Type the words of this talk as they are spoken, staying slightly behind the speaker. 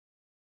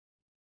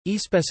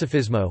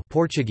Especifismo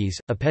Portuguese,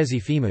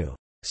 Especifismo,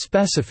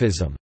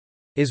 specificism,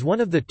 is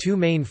one of the two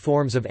main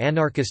forms of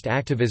anarchist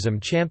activism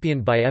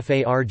championed by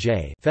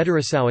FARJ,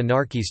 Federação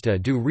Anarquista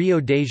do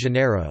Rio de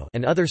Janeiro,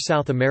 and other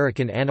South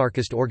American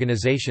anarchist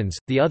organizations,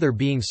 the other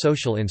being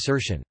social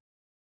insertion.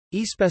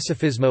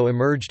 Especifismo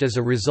emerged as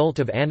a result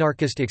of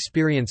anarchist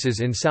experiences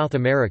in South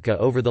America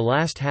over the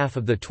last half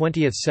of the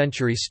 20th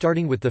century,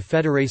 starting with the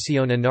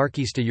Federación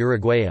Anarquista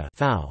Uruguaya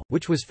 (FAU),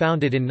 which was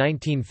founded in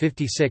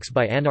 1956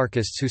 by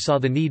anarchists who saw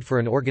the need for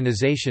an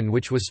organization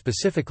which was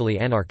specifically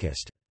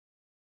anarchist.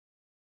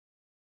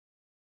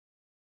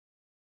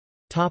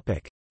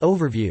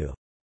 Overview.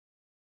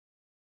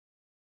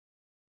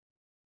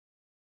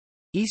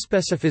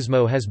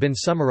 Especifismo has been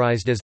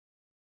summarized as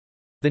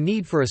the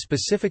need for a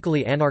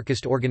specifically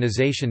anarchist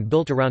organization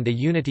built around a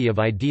unity of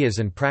ideas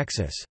and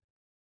praxis.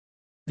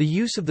 The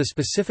use of the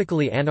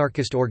specifically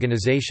anarchist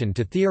organization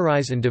to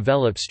theorize and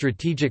develop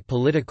strategic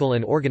political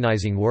and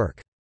organizing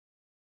work.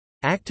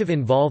 Active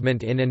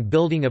involvement in and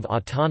building of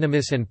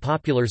autonomous and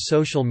popular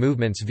social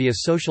movements via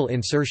social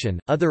insertion.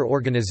 Other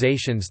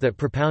organizations that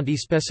propound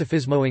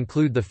especifismo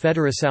include the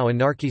Federação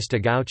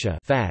Anarquista Gaúcha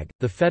 (FAG),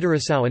 the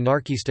Federação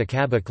Anarquista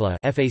Cabocla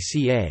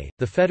 (FACA),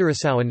 the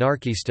Federação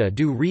Anarquista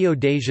do Rio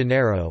de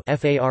Janeiro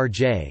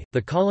 (FARJ),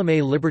 the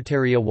Columna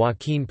Libertaria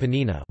Joaquim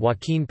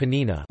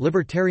Penina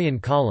Libertarian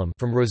Column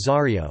from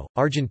Rosario,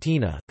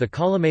 Argentina, the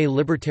Columna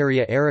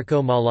Libertaria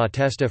Érico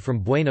Malatesta from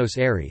Buenos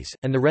Aires,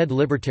 and the Red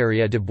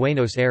Libertaria de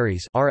Buenos Aires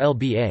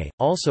 (RLBA),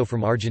 also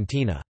from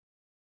Argentina.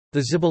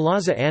 The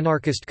Zimbabwe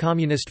Anarchist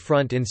Communist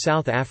Front in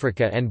South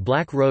Africa and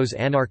Black Rose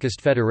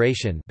Anarchist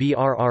Federation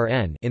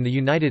 (BRRN) in the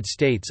United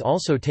States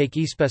also take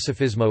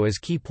especifismo as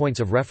key points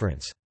of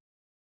reference.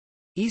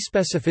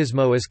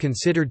 Especifismo is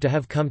considered to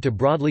have come to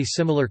broadly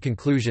similar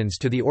conclusions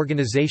to the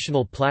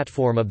organizational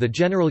platform of the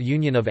General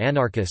Union of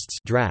Anarchists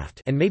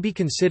draft and may be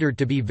considered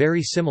to be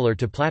very similar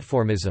to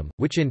platformism,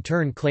 which in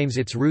turn claims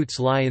its roots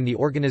lie in the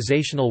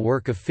organizational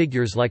work of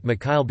figures like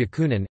Mikhail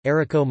Bakunin,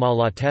 Érico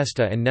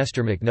Malatesta and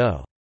Nestor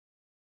Makhno.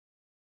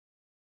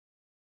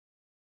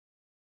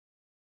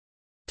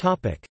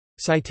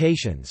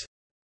 Citations.